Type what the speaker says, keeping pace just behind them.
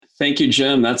Thank you,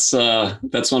 Jim. That's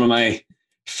one of my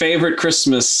favorite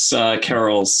Christmas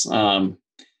carols.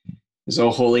 Is "O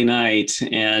Holy Night,"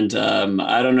 and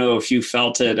I don't know if you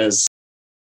felt it as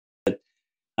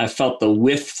I felt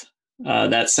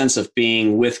that sense of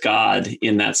being with God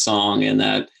in that song, and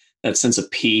that sense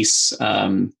of peace.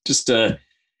 Just a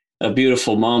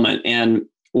beautiful moment. And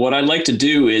what I'd like to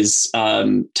do is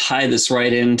tie this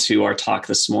right into our talk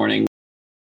this morning,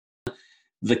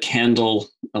 the candle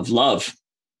of love.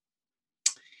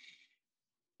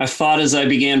 I thought as I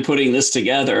began putting this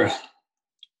together,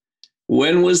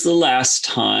 when was the last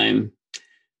time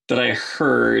that I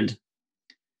heard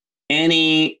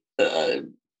any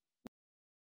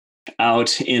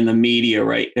out in the media,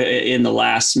 right, in the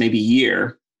last maybe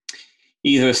year,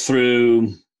 either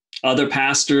through other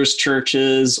pastors,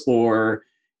 churches, or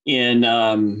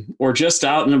or just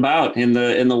out and about in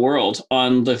the world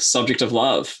on the subject of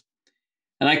love?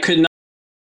 And I could not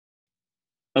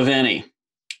of any.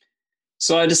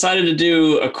 So I decided to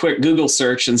do a quick Google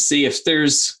search and see if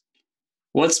there's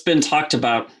what's been talked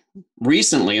about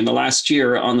recently in the last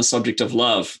year on the subject of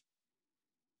love.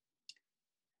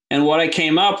 And what I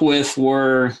came up with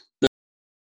were the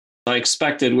I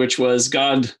expected, which was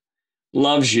God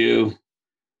loves you.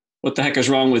 What the heck is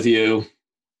wrong with you?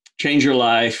 Change your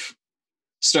life,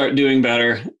 start doing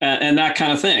better, and that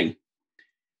kind of thing.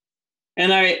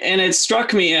 And it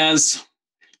struck me as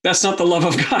that's not the love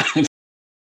of God.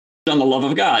 On the love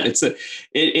of God,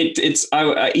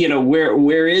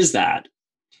 where is that?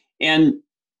 And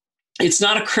it's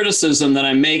not a criticism that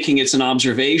I'm making; it's an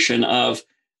observation of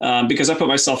because I put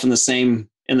myself in the same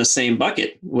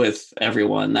bucket with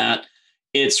everyone, that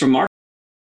it's remarkable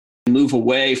to move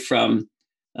away from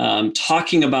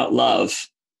talking about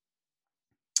love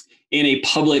in a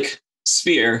public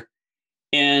sphere,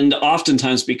 and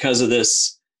oftentimes because of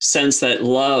this sense that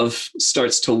love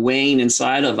starts to wane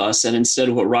inside of us, and instead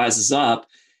what rises up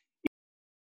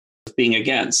is being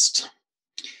against.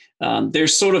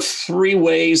 There's sort of three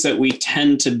ways that we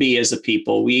tend to be as a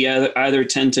people. We either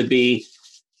tend to be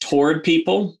toward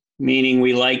people, meaning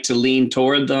we like to lean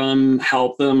toward them,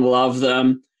 help them, love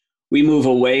them. We move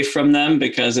away from them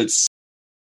because it's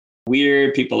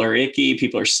weird, people are icky,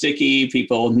 people are sticky,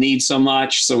 people need so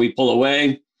much, so we pull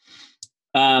away.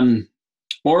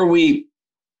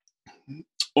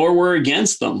 Or we're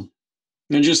against them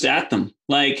and just at them.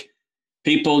 Like,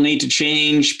 people need to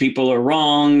change, people are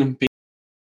wrong, people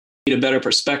need a better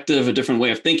perspective, a different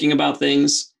way of thinking about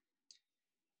things.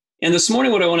 And this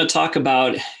morning, what I want to talk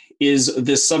about is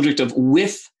this subject of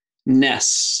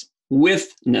withness.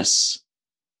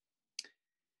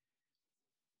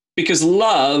 Because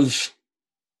love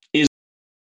is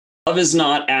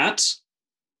not at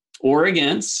or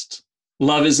against.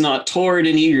 Love is not toward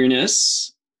in eagerness.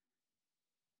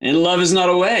 And love is not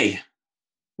away.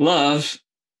 Love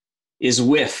is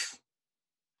with.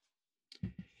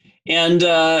 And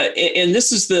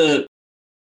this is the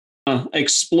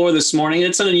explore this morning.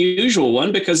 It's an unusual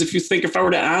one because if I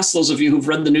were to ask those of you who've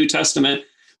read the New Testament,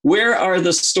 where are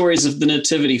the stories of the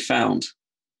Nativity found?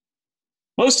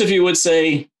 Most of you would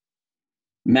say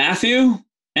Matthew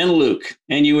and Luke,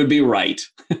 and you would be right.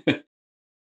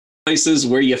 Places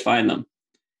where you find them.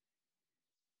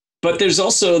 But there's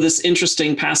also this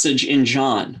interesting passage in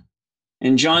John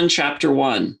chapter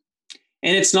 1.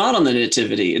 And it's not on the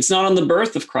Nativity. It's not on the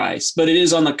birth of Christ, but it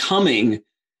is on the coming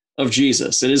of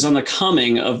Jesus. It is on the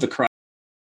coming of the Christ.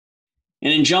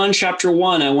 And in John chapter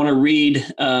 1, I want to read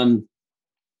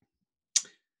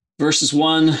verses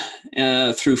 1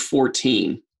 through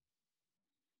 14.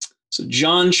 So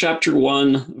John chapter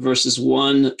 1, verses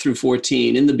 1 through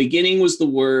 14. In the beginning was the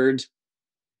Word.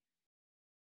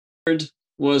 The Word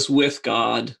was with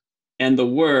God, and the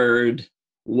Word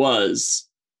was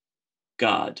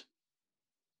God.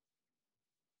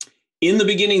 In the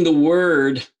beginning, in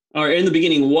the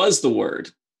beginning was the Word,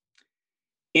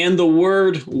 and the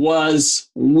Word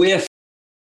was with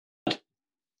God.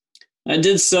 I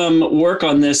did some work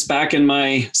on this back in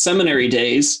my seminary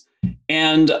days,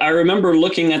 and I remember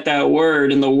looking at that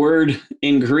word, and the word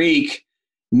in Greek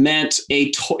meant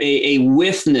a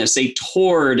withness, a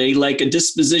toward, like a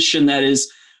disposition that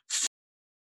is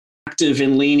active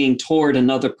in leaning toward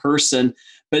another person,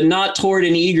 but not toward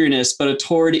in eagerness, but a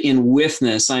toward in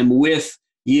withness. I'm with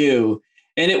you.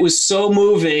 And it was so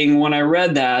moving when I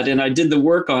read that and I did the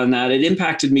work on that. It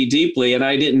impacted me deeply, and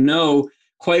I didn't know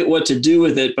quite what to do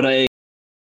with it, but I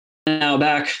now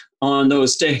back on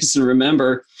those days and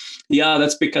remember, yeah,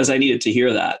 that's because I needed to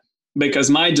hear that, because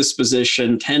my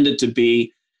disposition tended to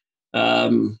be,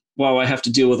 I have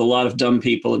to deal with a lot of dumb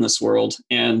people in this world,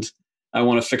 and I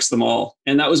want to fix them all.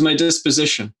 And that was my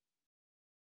disposition.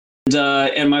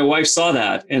 And my wife saw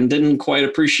that and didn't quite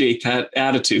appreciate that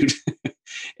attitude.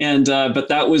 But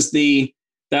that was the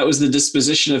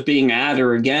disposition of being at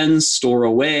or against or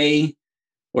away,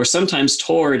 or sometimes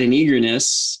toward in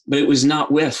eagerness, but it was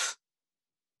not with.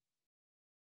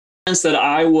 That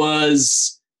I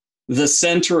was the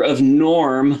center of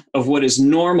norm of what is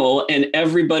normal, and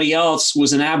everybody else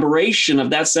was an aberration of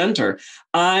that center.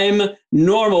 I'm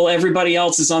normal, everybody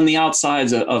else is on the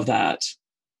outsides of that.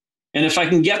 And if I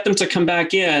can get them to come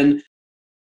back in,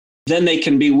 then they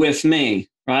can be with me,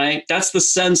 right? That's the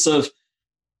sense of,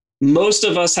 most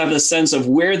of us have the sense of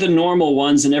we're the normal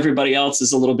ones and everybody else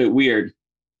is a little bit weird,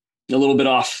 a little bit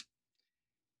off.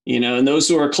 And those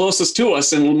who are closest to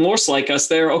us and most like us,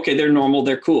 they're normal,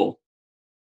 they're cool.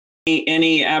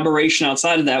 Any aberration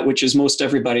outside of that, which is most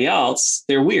everybody else,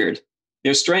 they're weird,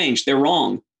 they're strange, they're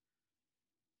wrong.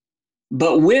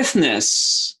 But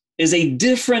witness is a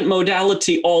different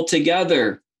modality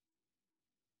altogether.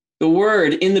 The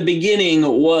Word in the beginning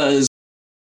was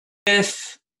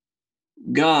with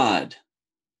God,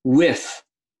 with.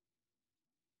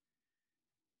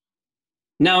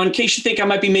 Now, in case you think I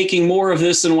might be making more of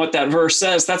this than what that verse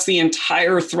says, that's the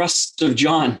entire thrust of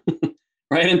John,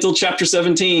 right until chapter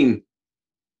 17.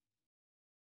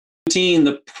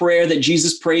 The prayer that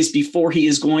Jesus prays before he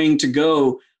is going to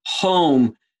go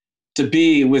home to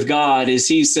be with God is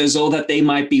he says, oh, that they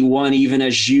might be one, even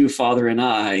as you, Father, and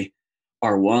I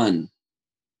are one.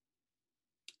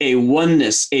 A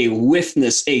oneness, a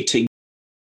withness, a together.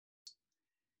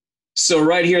 So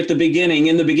right here at the beginning,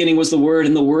 in the beginning was the Word,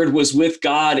 and the Word was with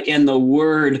God, and the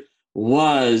Word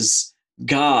was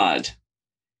God.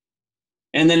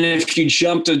 And then if you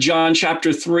jump to John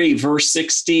chapter 3, verse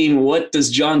 16, what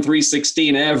does John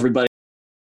 3:16, everybody,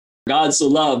 God so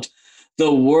loved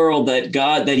the world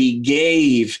that he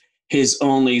gave his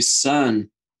only son,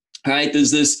 right?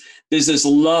 There's this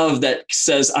love that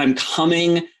says, I'm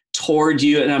coming toward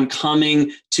you and I'm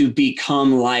coming to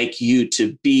become like you,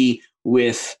 to be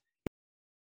with.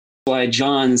 Why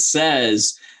John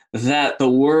says that the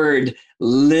Word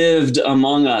lived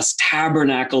among us,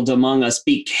 tabernacled among us,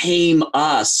 became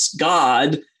us.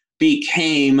 God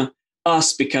became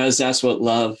us because that's what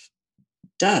love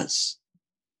does.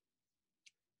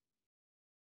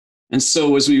 And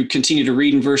so as we continue to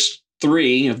read in verse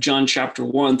 3 of John chapter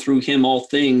 1, through him all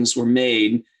things were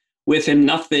made. With him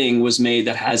nothing was made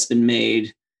that has been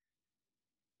made.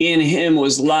 In him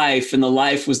was life, and the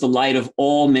life was the light of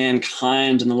all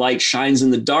mankind, and the light shines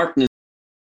in the darkness,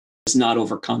 does not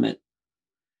overcome it.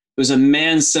 There was a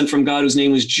man sent from God whose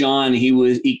name was John.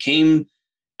 He came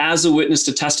as a witness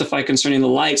to testify concerning the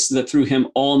light, so that through him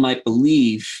all might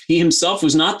believe. He himself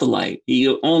was not the light. He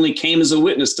only came as a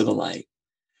witness to the light.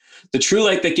 The true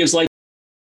light that gives light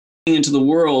into the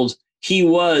world, he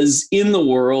was in the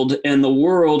world, and the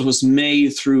world was made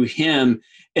through him,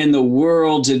 and the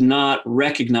world did not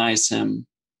recognize him.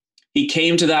 He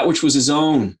came to that which was his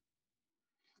own,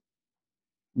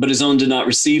 but his own did not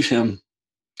receive him.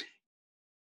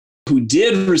 Who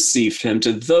did receive him,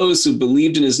 to those who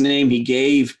believed in his name, he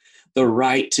gave the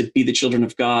right to be the children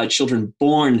of God, children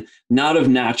born not of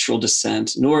natural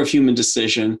descent, nor of human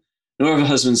decision, nor of a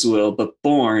husband's will, but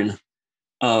born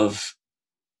of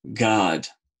God.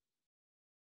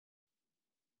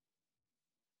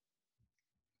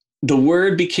 The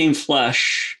Word became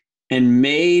flesh and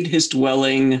made his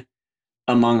dwelling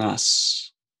among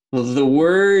us. The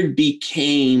Word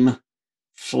became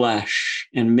flesh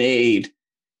and made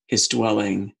his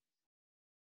dwelling.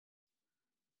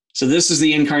 So this is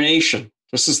the incarnation.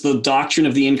 This is the doctrine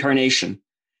of the incarnation.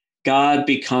 God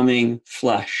becoming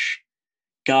flesh.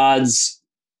 God's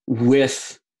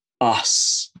with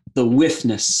us. The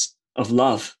withness of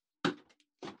love.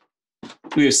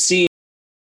 We have seen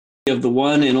of the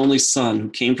one and only Son who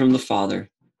came from the Father,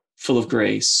 full of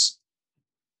grace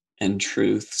and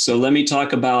truth. So let me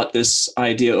talk about this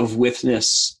idea of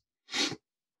withness.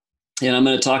 And I'm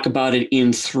going to talk about it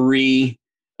in three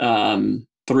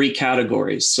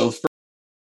categories. So first,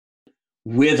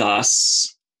 with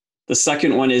us. The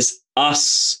second one is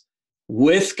us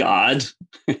with God.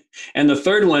 And the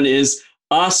third one is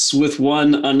us with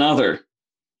one another.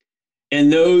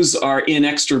 And those are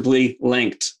inextricably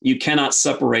linked. You cannot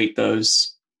separate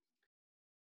those.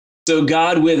 So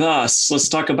God with us, let's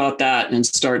talk about that and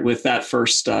start with that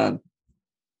first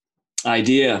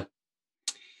idea.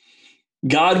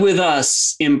 God with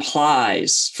us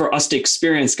implies, for us to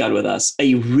experience God with us,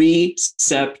 a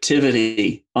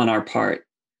receptivity on our part,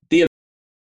 the ability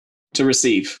to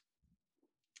receive.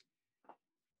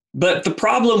 But the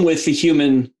problem with the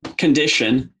human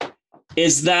condition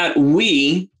is that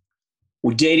we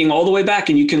we're dating all the way back,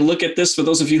 and you can look at this for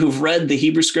those of you who've read the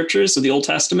Hebrew scriptures of the Old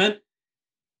Testament,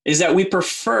 is that we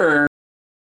prefer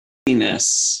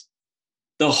holiness,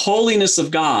 the holiness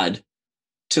of God,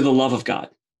 to the love of God.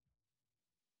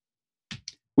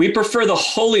 We prefer the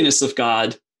holiness of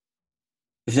God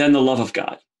than the love of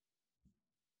God.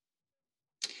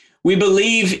 We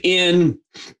believe in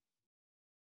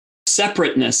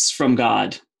separateness from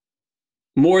God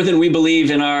more than we believe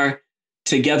in our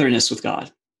togetherness with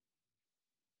God.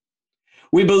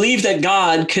 We believe that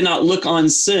God cannot look on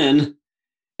sin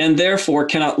and therefore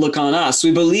cannot look on us.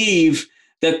 We believe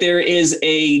that there is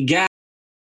a gap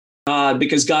in God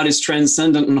because God is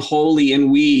transcendent and holy,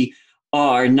 and we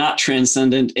are not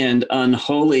transcendent and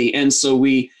unholy. And so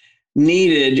we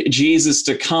needed Jesus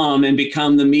to come and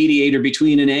become the mediator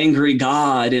between an angry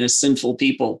God and a sinful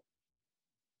people.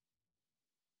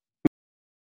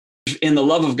 In the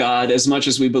love of God as much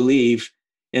as we believe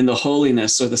in the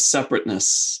holiness or the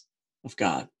separateness of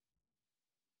God.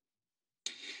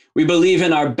 We believe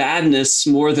in our badness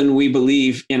more than we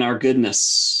believe in our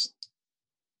goodness.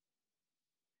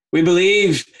 We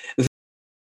believe that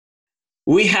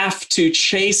we have to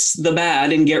chase the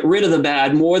bad and get rid of the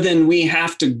bad more than we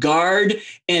have to guard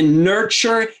and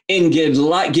nurture and give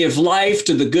life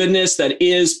to the goodness that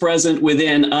is present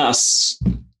within us.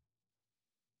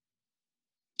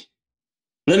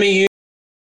 Let me use,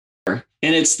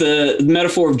 and it's the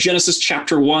metaphor of Genesis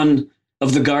chapter 1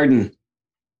 of the garden.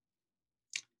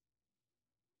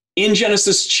 In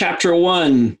Genesis chapter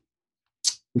 1,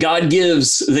 God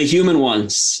gives the human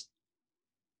ones,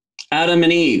 Adam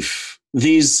and Eve,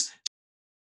 these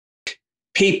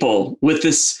people with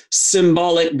this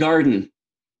symbolic garden.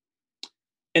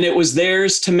 And it was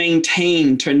theirs to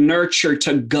maintain, to nurture,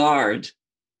 to guard.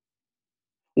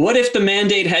 What if the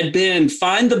mandate had been,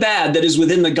 find the bad that is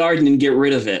within the garden and get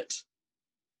rid of it?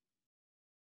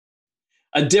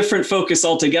 A different focus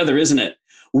altogether, isn't it?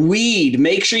 Weed,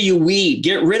 make sure you weed,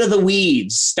 get rid of the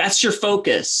weeds. That's your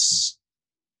focus.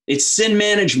 It's sin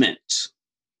management.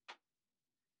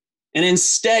 And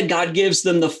instead, God gives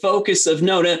them the focus of,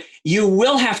 no, you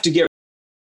will have to get rid of it.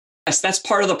 Yes, that's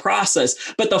part of the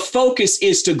process. But the focus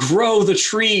is to grow the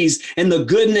trees and the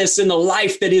goodness and the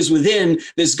life that is within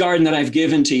this garden that I've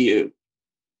given to you.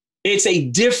 It's a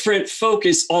different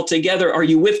focus altogether. Are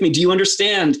you with me? Do you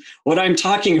understand what I'm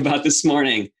talking about this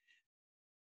morning?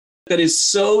 That is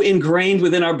so ingrained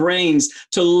within our brains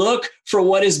to look for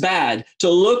what is bad, to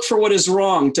look for what is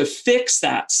wrong, to fix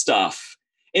that stuff,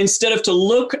 instead of to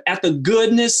look at the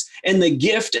goodness and the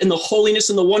gift and the holiness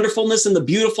and the wonderfulness and the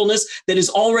beautifulness that is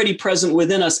already present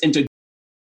within us. And to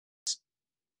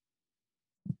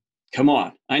come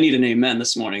on, I need an amen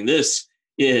this morning. This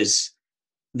is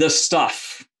the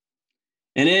stuff.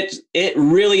 And it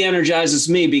really energizes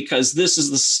me, because this is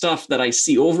the stuff that I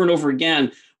see over and over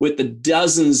again with the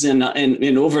dozens and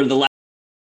over the last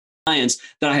clients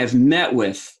that I have met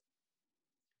with,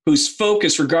 whose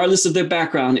focus, regardless of their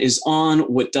background, is on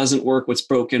what doesn't work, what's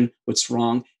broken, what's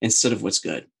wrong, instead of what's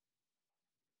good.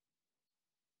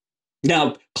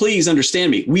 Now, please understand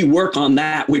me. We work on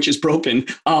that which is broken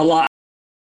a lot.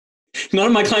 None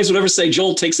of my clients would ever say,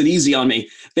 Joel takes it easy on me.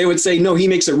 They would say, no, he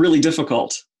makes it really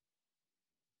difficult.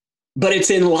 But it's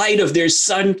in light of there's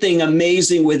something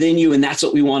amazing within you, and that's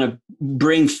what we want to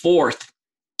bring forth.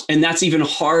 And that's even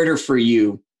harder for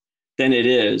you than it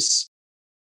is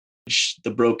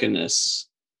the brokenness,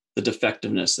 the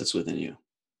defectiveness that's within you.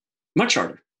 Much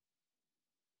harder.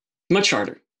 Much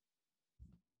harder.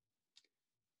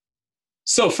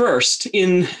 So first,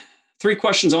 in 3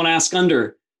 questions I want to ask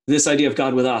under this idea of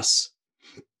God with us,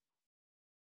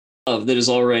 love that is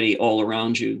already all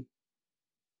around you.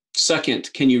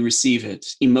 Second, can you receive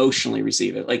it, emotionally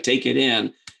receive it, like take it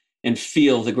in and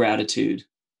feel the gratitude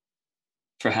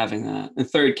for having that? And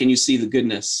third, can you see the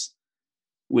goodness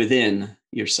within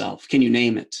yourself? Can you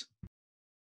name it?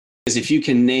 Because if you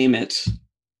can name it,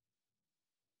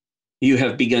 you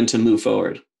have begun to move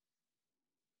forward.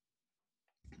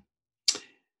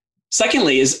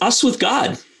 Secondly, is us with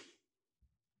God.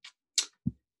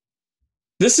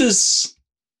 This is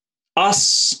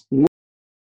us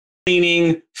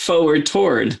leaning forward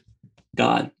toward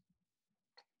God.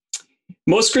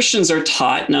 Most Christians are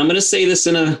taught, and I'm going to say this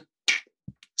in a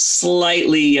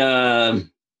slightly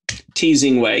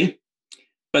teasing way,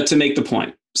 but to make the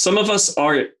point. Some of us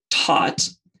are taught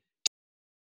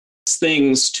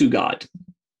things to God.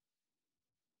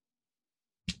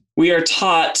 We are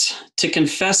taught to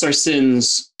confess our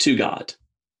sins to God.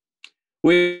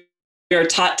 We are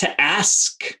taught to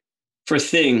ask for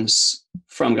things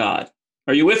from God.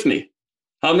 Are you with me?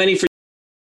 How many for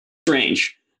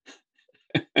strange?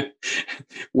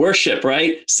 worship,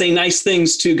 right? Say nice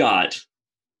things to God.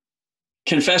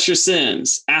 Confess your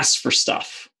sins. Ask for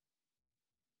stuff.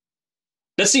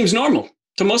 That seems normal.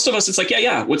 To most of us, it's like,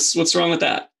 yeah, what's wrong with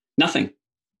that? Nothing.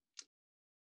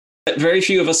 Very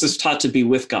few of us is taught to be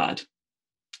with God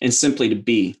and simply to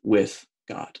be with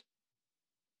God.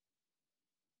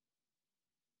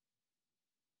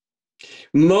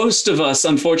 Most of us,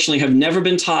 unfortunately, have never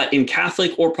been taught in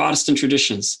Catholic or Protestant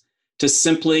traditions to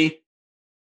simply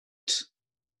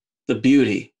the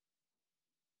beauty,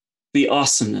 the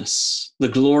awesomeness, the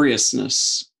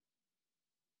gloriousness,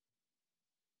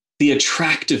 the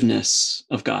attractiveness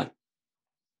of God.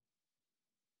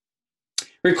 It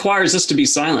requires us to be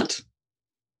silent.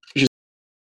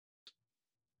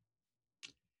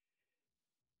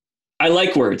 I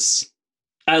like words.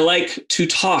 I like to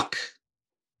talk.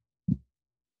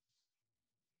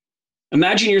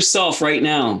 Imagine yourself right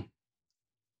now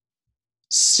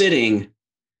sitting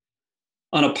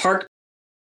on a park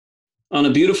on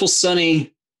a beautiful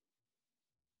sunny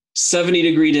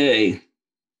 70-degree day,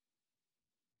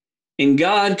 and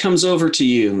God comes over to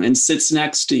you and sits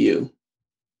next to you.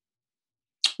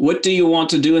 What do you want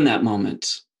to do in that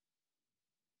moment?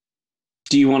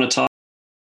 Do you want to talk?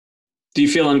 Do you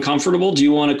feel uncomfortable? Do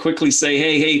you want to quickly say,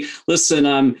 hey, listen,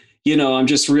 I'm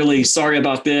just really sorry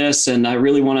about this, and I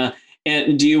really want to.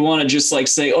 And do you want to just like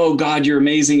say, oh, God, you're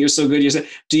amazing. You're so good.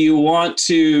 Do you want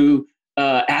to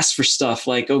ask for stuff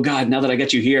like, oh, God, now that I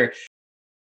got you here,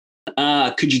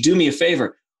 could you do me a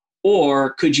favor?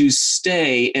 Or could you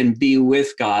stay and be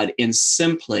with God in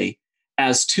simply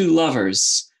as two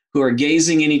lovers who are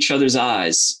gazing in each other's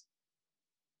eyes,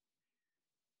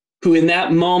 who in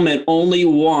that moment only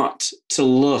want to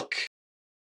look,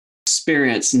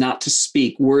 experience, not to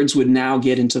speak? Words would now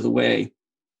get into the way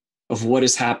of what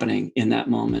is happening in that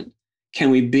moment. Can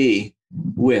we be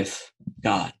with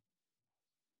God?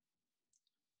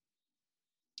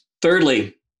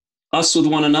 Thirdly, us with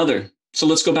one another. So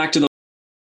let's go back to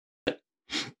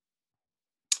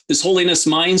this holiness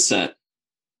mindset.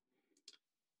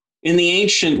 In the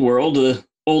ancient world, the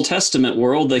Old Testament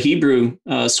world, the Hebrew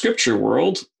scripture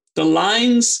world, the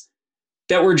lines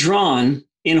that were drawn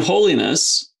in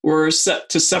holiness were set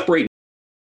to separate.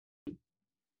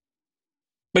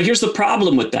 But here's the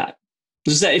problem with that,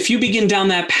 is that if you begin down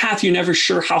that path, you're never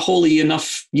sure how holy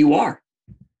enough you are.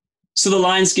 So the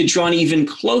lines get drawn even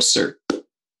closer.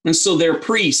 And so they're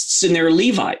priests and they're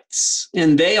Levites,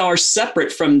 and they are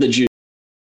separate from the Jews,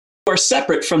 are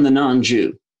separate from the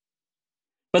non-Jew.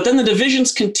 But then the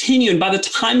divisions continue, and by the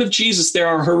time of Jesus, there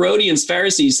are Herodians,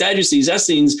 Pharisees, Sadducees,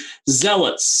 Essenes,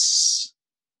 Zealots.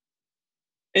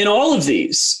 And all of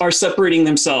these are separating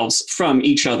themselves from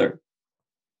each other.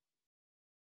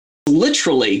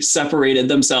 Literally separated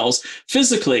themselves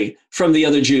physically from the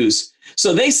other Jews.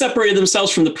 So they separated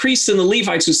themselves from the priests and the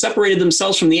Levites, who separated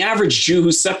themselves from the average Jew,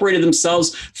 who separated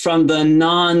themselves from the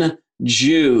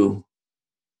non-Jew.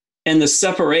 And the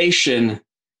separation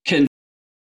can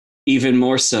even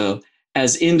more so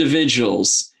as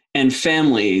individuals and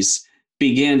families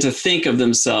began to think of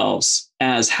themselves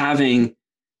as having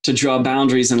to draw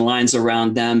boundaries and lines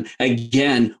around them.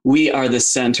 Again, we are the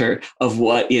center of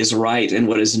what is right and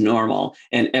what is normal,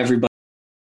 and everybody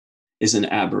is an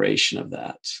aberration of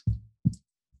that.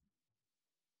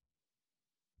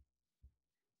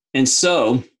 And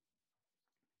so,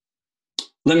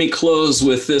 let me close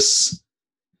with this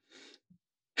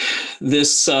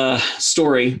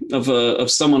story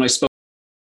of someone I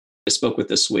spoke with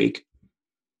this week.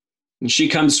 And she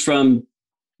comes from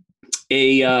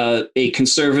a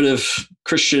conservative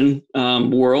Christian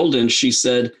world, and she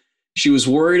said she was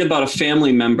worried about a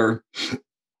family member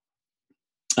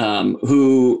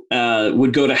who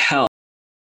would go to hell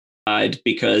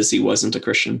because he wasn't a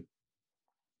Christian.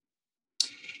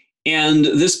 And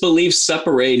this belief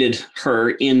separated her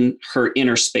in her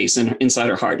inner space and inside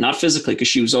her heart, not physically, because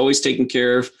she was always taking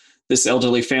care of this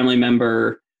elderly family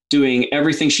member, doing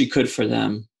everything she could for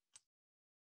them.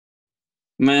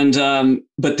 And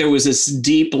but there was this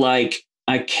deep, like,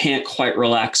 I can't quite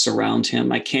relax around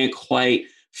him. I can't quite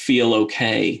feel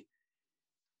okay.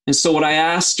 And so what I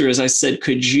asked her is, I said,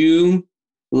 could you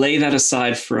lay that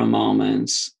aside for a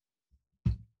moment?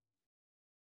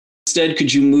 Instead,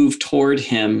 could you move toward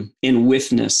him in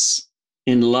witness,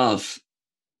 in love?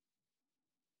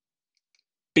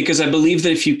 Because I believe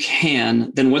that if you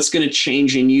can, then what's going to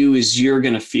change in you is you're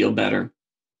going to feel better.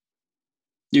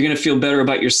 You're going to feel better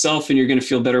about yourself, and you're going to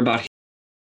feel better about him,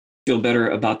 feel better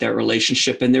about that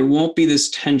relationship. And there won't be this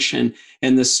tension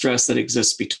and this stress that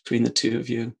exists between the two of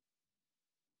you.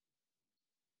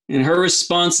 And her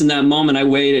response in that moment, I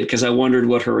waited because I wondered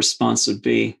what her response would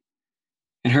be.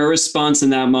 And her response in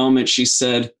that moment, she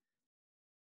said,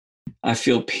 I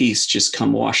feel peace just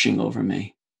come washing over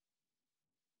me.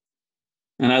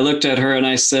 And I looked at her and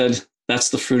I said, that's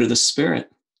the fruit of the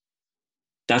Spirit.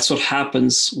 That's what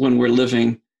happens when we're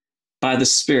living by the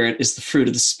Spirit, is the fruit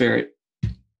of the Spirit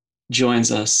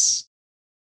joins us.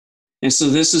 And so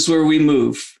this is where we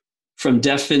move from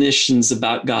definitions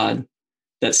about God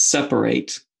that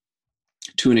separate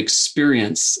to an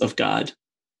experience of God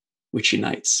which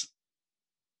unites.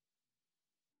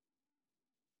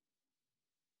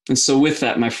 And so with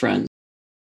that, my friend,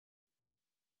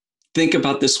 think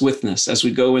about this witness as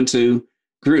we go into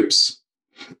groups.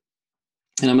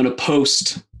 And I'm going to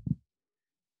post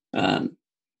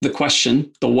the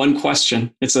question, the one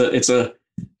question. It's a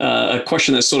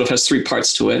question that sort of has three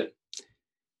parts to it.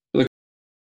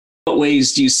 What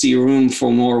ways do you see room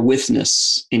for more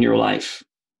witness in your life?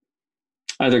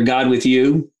 Either God with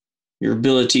you, your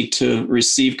ability to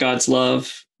receive God's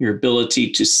love, your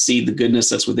ability to see the goodness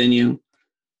that's within you.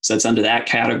 So that's under that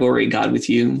category, God with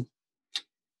you.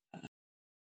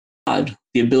 God,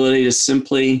 the ability to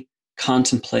simply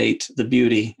contemplate the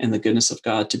beauty and the goodness of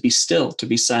God, to be still, to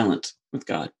be silent with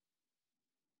God.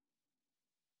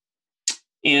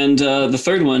 And the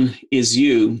third one is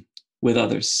you with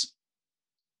others.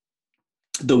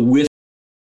 The with,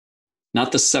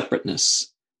 not the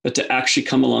separateness, but to actually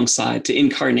come alongside, to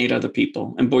incarnate other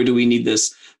people. And boy, do we need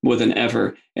this more than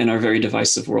ever in our very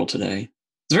divisive world today.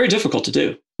 It's very difficult to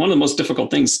do. One of the most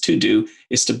difficult things to do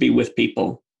is to be with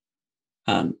people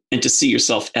and to see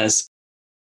yourself as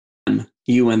them,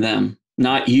 you and them,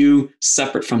 not you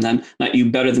separate from them, not you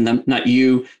better than them, not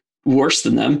you worse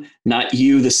than them, not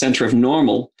you the center of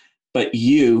normal, but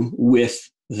you with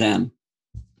them.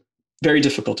 Very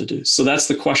difficult to do. So that's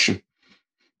the question.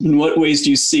 In what ways do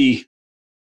you see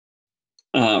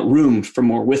room for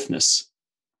more witness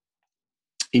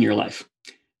in your life?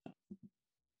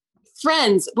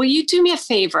 Friends, will you do me a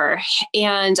favor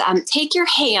and take your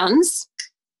hands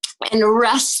and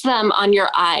rest them on your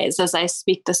eyes as I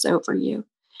speak this over you?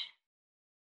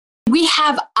 We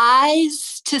have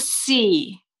eyes to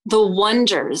see the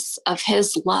wonders of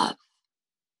his love.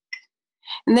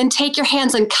 And then take your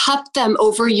hands and cup them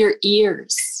over your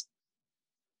ears.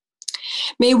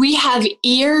 May we have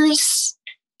ears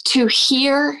to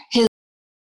hear his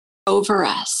over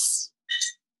us.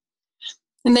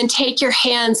 And then take your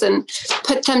hands and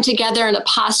put them together in a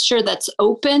posture that's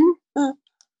open.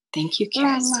 Thank you,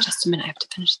 Cass. Just a minute, I have to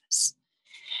finish this.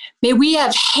 May we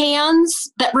have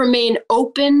hands that remain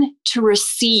open to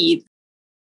receive,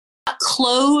 not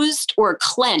closed or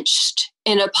clenched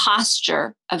in a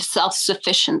posture of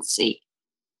self-sufficiency.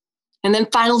 And then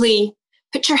finally,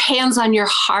 put your hands on your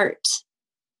heart.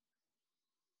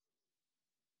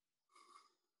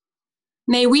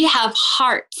 May we have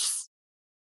hearts,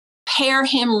 prepare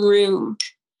him room,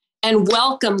 and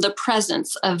welcome the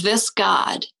presence of this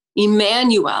God,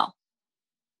 Emmanuel,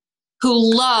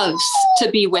 who loves to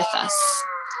be with us,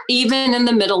 even in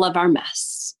the middle of our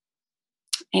mess.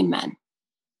 Amen.